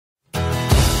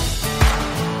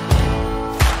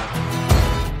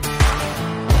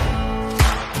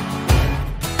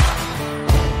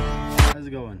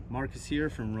Marcus here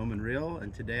from Roman Reel,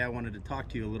 and today I wanted to talk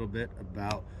to you a little bit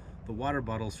about the water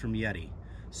bottles from Yeti.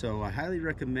 So I highly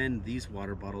recommend these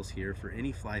water bottles here for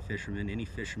any fly fisherman, any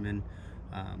fisherman.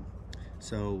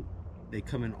 So they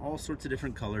come in all sorts of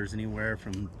different colors, anywhere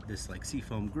from this like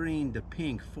seafoam green to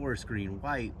pink, forest green,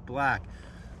 white, black,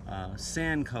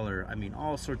 sand color. I mean,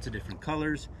 all sorts of different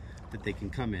colors that they can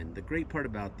come in. The great part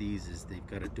about these is they've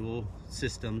got a dual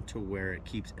system to where it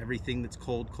keeps everything that's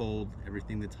cold, cold,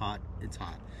 everything that's hot, it's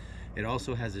hot. It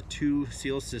also has a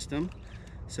 2-seal system.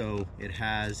 So it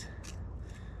has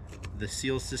the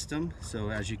seal system.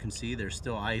 So as you can see, there's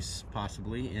still ice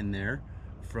possibly in there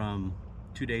from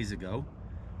 2 days ago.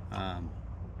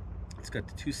 It's got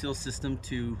the 2-seal system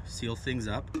to seal things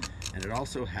up, and it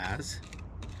also has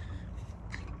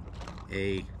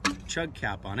a chug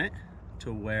cap on it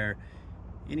to where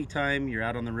anytime you're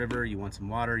out on the river, you want some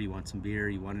water, you want some beer,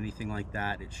 you want anything like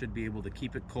that, it should be able to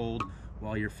keep it cold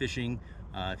while you're fishing.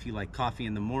 If you like coffee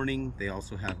in the morning, they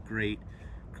also have great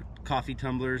coffee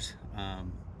tumblers.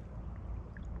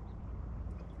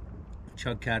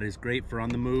 Chug Cat is great for on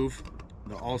the move.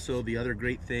 Also, the other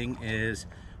great thing is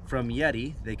from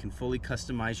Yeti, they can fully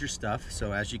customize your stuff.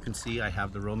 So as you can see, I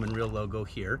have the Roman Reel logo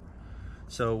here.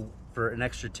 So for an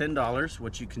extra $10,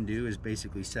 what you can do is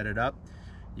basically set it up.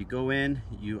 You go in,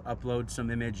 you upload some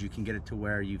image, you can get it to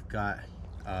where you've got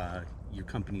your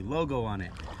company logo on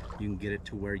it. You can get it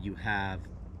to where you have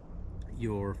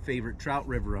your favorite trout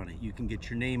river on it. You can get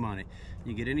your name on it.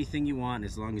 You get anything you want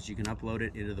as long as you can upload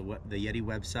it into the Yeti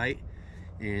website,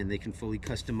 and they can fully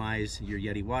customize your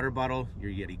Yeti water bottle,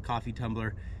 your Yeti coffee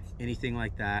tumbler, anything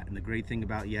like that. And the great thing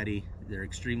about Yeti, they're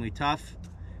extremely tough.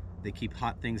 They keep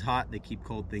hot things hot, they keep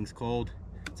cold things cold.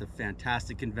 It's a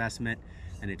fantastic investment,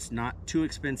 and it's not too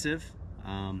expensive.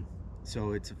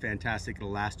 So it's a fantastic, it'll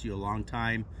last you a long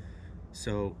time.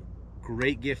 So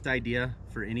great gift idea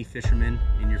for any fisherman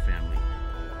in your family.